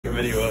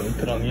video of and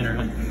put on the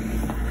internet.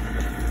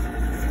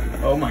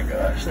 Oh my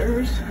gosh,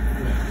 there's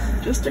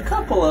just a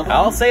couple of them.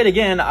 I'll say it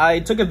again, I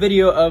took a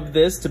video of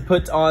this to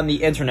put on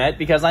the internet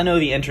because I know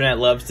the internet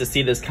loves to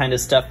see this kind of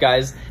stuff,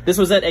 guys. This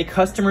was at a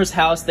customer's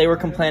house. They were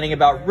complaining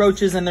about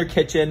roaches in their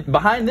kitchen.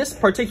 Behind this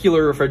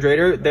particular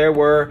refrigerator, there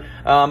were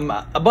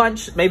a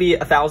bunch, maybe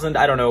 1,000,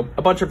 I don't know,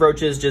 a bunch of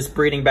roaches just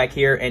breeding back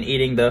here and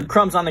eating the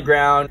crumbs on the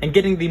ground and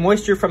getting the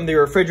moisture from the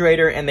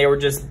refrigerator, and they were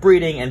just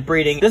breeding and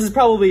breeding. This has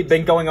probably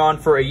been going on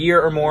for a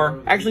year or more.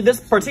 Actually,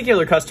 this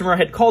particular customer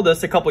had called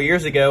us a couple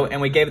years ago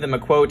and we gave them a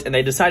quote and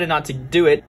they decided not to do it.